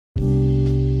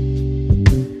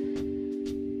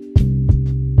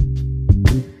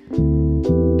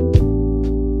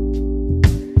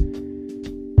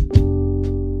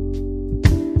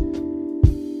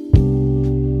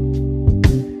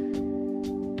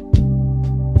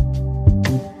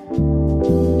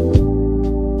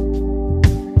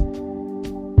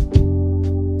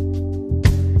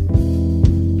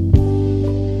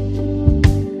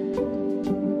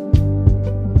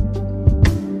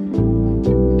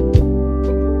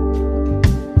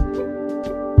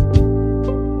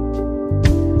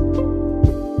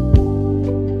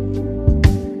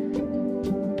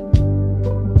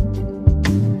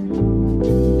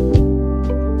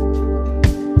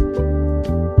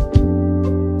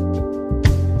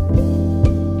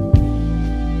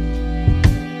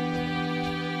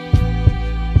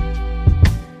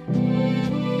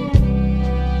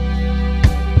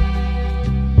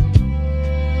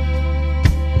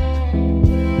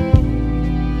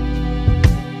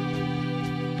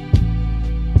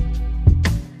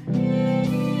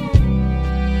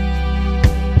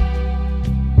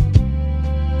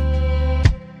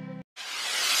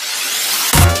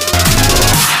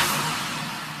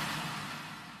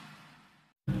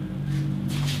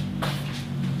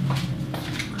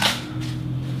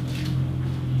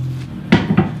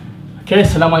Okay,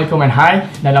 Assalamualaikum and hi.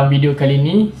 Dalam video kali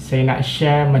ini saya nak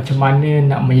share macam mana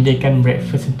nak menyediakan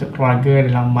breakfast untuk keluarga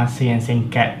dalam masa yang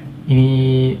singkat.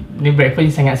 Ini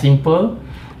breakfast yang sangat simple.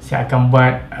 Saya akan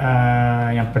buat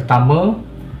yang pertama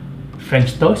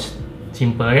French toast,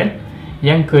 simple kan.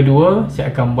 Yang kedua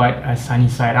saya akan buat sunny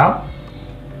side up,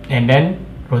 and then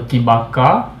roti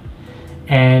bakar,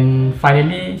 and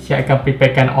finally saya akan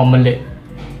preparekan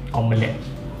omelette.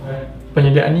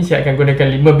 Penyediaan ni saya akan gunakan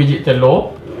 5 biji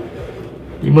telur.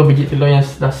 5 biji telur yang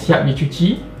dah siap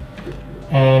dicuci.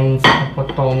 And saya akan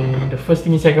potong. The first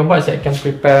thing saya akan buat, saya akan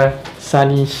prepare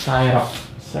sunny side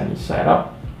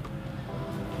up.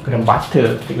 Guna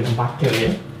butter. Kita guna butter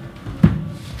ya.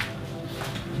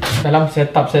 Dalam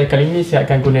setup saya kali ini, saya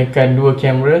akan gunakan 2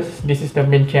 cameras. This is the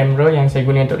main camera yang saya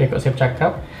guna untuk rekod saya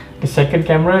bercakap. The second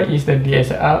camera is the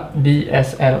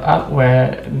DSLR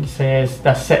where saya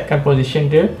dah setkan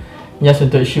position dia just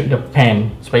untuk shoot the pan,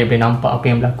 supaya boleh nampak apa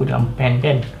yang berlaku dalam pan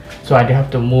kan. So I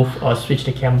have to move or switch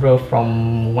the camera from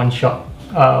one shot,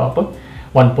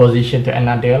 one position to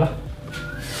another lah.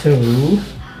 So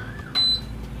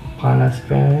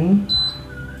panaskan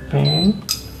pan.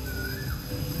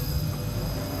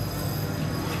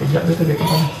 Sekejap betul dia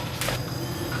panas.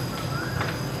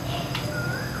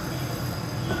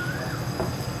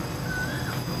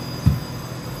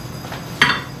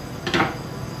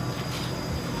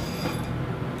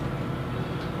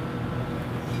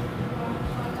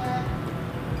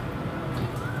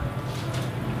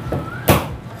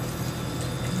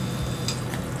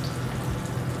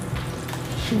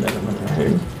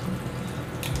 Bismillahirrahmanirrahim.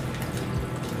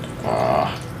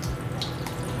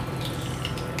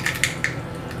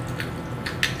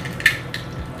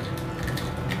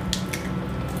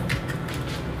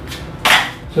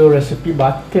 So resepi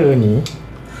butter ni,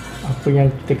 apa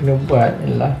yang kita kena buat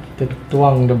ialah kita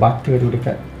tuang the butter tu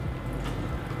dekat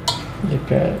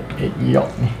egg yolk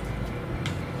ni.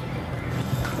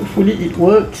 Hopefully it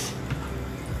works.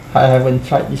 I haven't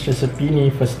tried this recipe ni,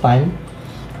 first time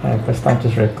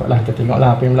just record lah, kita tengok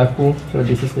lah apa yang berlaku. So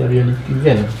this is the reality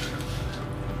kan.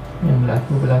 Yang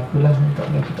berlaku lah, tak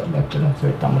berlaku lah. So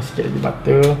tambah sikit lagi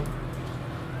butter.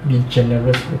 Be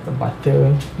generous with the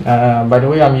butter. By the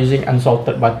way, I'm using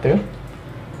unsalted butter.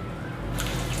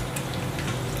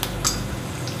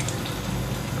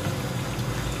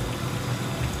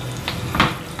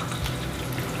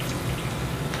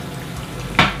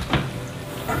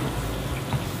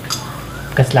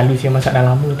 Bukan selalu saya masak dah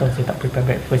lama tau, saya tak prepare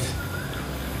breakfast.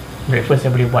 Breakfast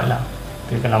saya boleh buat lah.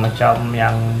 Tapi kalau macam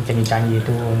yang canggih-canggih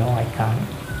tu, no, I can't.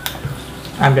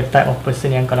 I'm the type of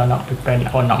person yang kalau nak prepare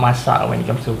or nak masak when it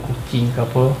comes to cooking ke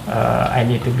apa, I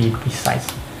need to be precise.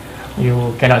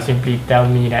 You cannot simply tell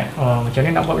me that, oh macam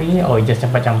mana nak buat begini, oh just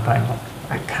campak-campak. No,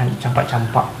 I can't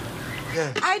campak-campak.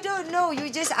 I don't know,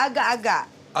 you just agak-agak.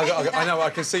 Agak-agak, I know,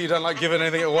 I can see you don't like giving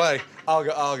anything away.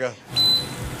 Agak-agak.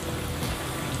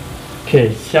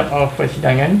 Okay, siap our first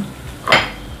hidangan.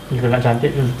 Kalau nak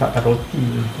cantik, tu letakkan roti.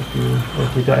 Tapi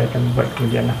roti tu I akan buat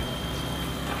kemudian lah.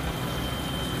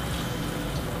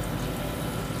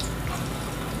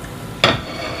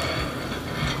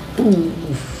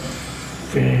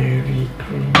 Very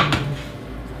creamy.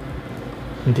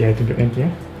 Nanti I tunjuk nanti ya.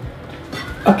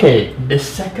 Okay, the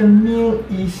second meal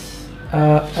is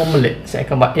omelette. Saya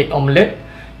akan buat egg omelette.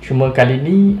 Cuma kali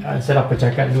ni saya dah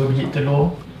pecahkan 2 biji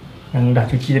telur yang dah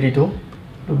cuci tadi tu.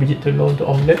 2 biji telur untuk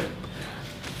omelette.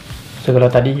 So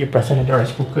kalau tadi perasan ada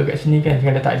rice cooker kat sini kan,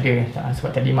 sekarang dah tak ada.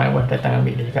 Sebab tadi my wife datang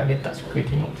ambil, dia cakap dia tak suka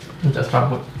tengok, dia tak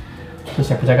serabut. So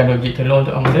saya pecahkan 2 biji telur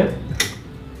untuk omelette.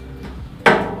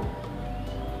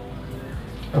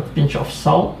 A pinch of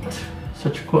salt,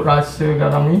 secukup rasa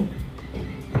garam ni.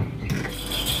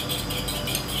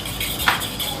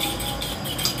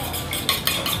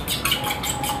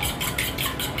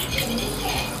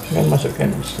 Dan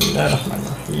masukkan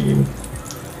bismillahirrahmanirrahim.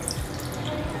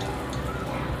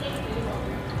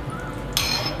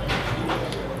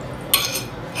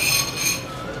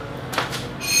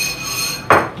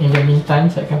 In the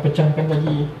meantime, saya akan pecahkan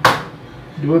lagi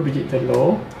 2 biji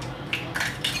telur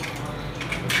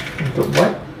untuk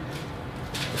buat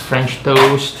French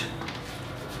toast.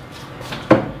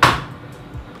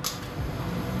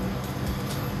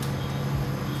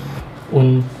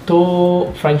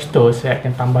 Untuk French toast, saya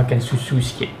akan tambahkan susu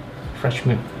sikit, fresh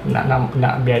milk,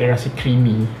 nak biar dia rasa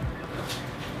creamy.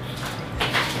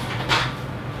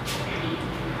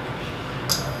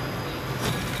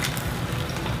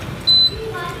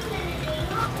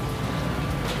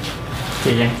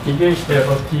 Okay, yang ketiga is the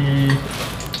roti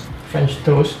French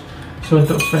toast. So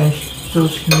untuk French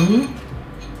toast ni,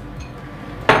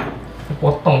 saya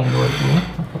potong dulu roti,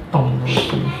 potong dulu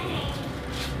roti.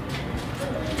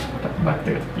 Tak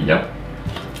butter. Sekejap.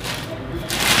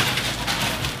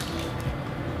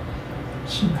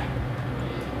 Bismillah.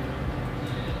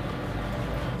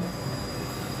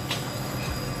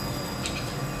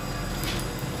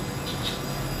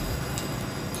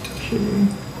 Okay.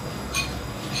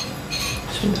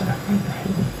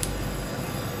 Bismillahirrahmanirrahim.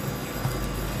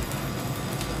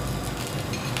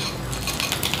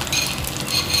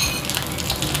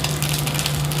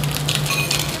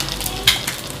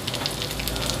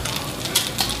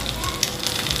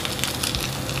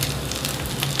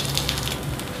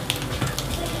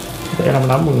 Tak payah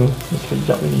lama-lama,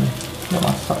 sekejap ni nak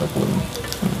masak pun.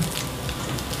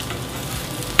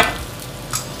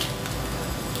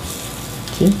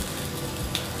 Okay.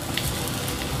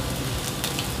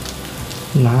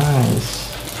 Nice,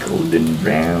 golden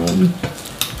brown.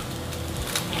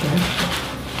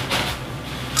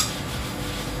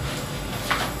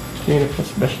 Okay, the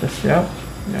first batch dah siap.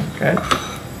 Angkat.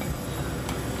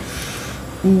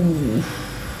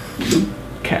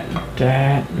 Look at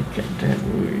that, look at that,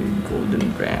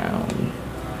 golden brown.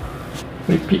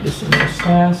 Repeat the same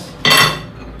process.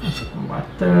 Masukkan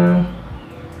butter.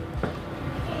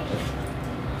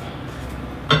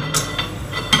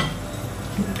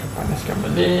 Kita panaskan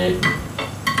balik.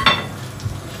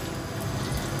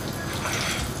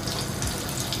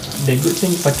 The good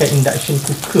thing pakai induction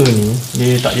cooker ni,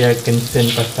 dia tak ada concern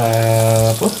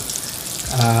pasal apa,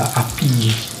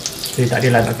 api. Jadi tak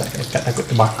adalah nak takut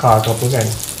terbakar ke apa kan.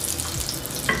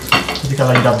 Jadi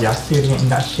kalau dah biasa dengan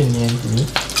induction ni nanti,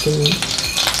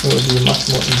 so dia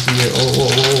much more easier.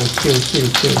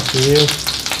 Chill.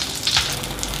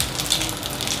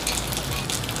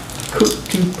 Cook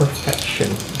to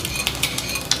perfection.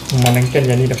 Memandangkan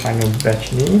yang ni the final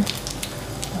batch ni,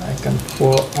 I can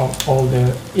pour out all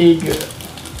the egg.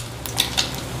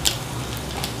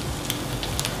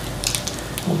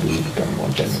 I'll become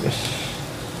more generous.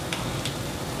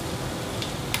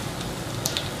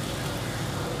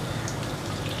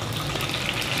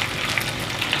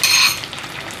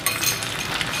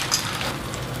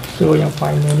 So yang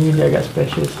final ni dia agak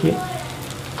special sikit.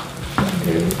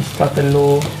 Ada iskar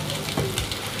telur.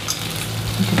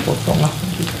 Kita potong lah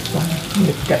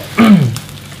dekat.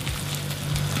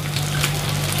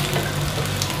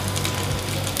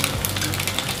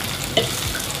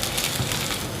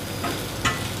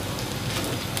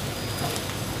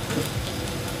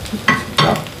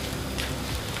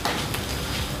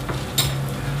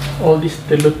 All this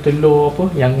telur-telur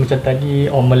apa yang macam tadi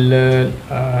omelette,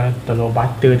 telur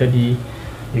butter tadi,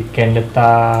 you can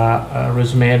letak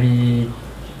rosemary,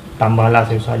 tambahlah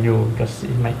sayur-sayur, because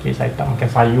in my case I tak makan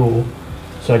sayur,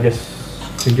 so I just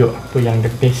tunjuk apa yang the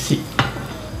basic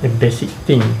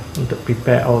thing untuk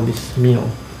prepare all this meal.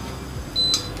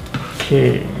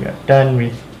 Okay, we are done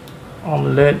with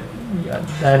omelette, we are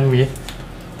done with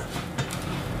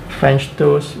French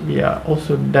toast, we are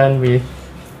also done with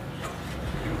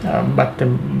butter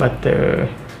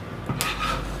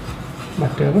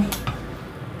apa?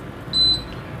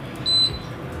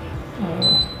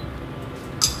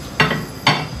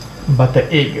 Butter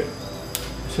egg.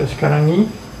 So sekarang ni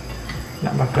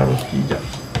nak bakar roti sekejap.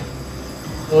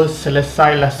 So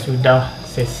selesailah sudah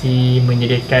sesi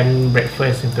menyediakan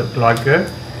breakfast untuk keluarga.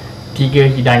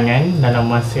 3 hidangan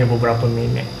dalam masa beberapa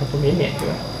minit. Berapa minit tu?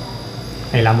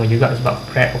 Lama juga sebab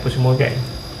prep apa semua kan.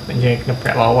 Jangan kena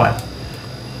prep awal.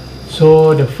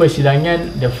 So the first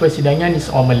hidangan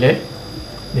is omelette.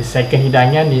 The second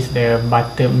hidangan is the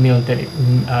buttermilk tadi,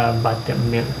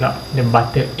 the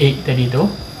butter egg tadi tu.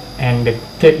 And the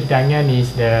third hidangan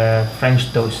is the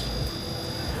French toast.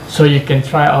 So you can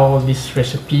try all this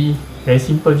recipe, very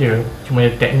simple je. Cuma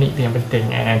teknik tu yang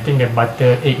penting. And I think the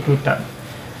butter egg tu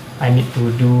I need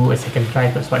to do a second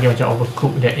try sebab dia macam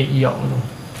overcook the egg yolk tu.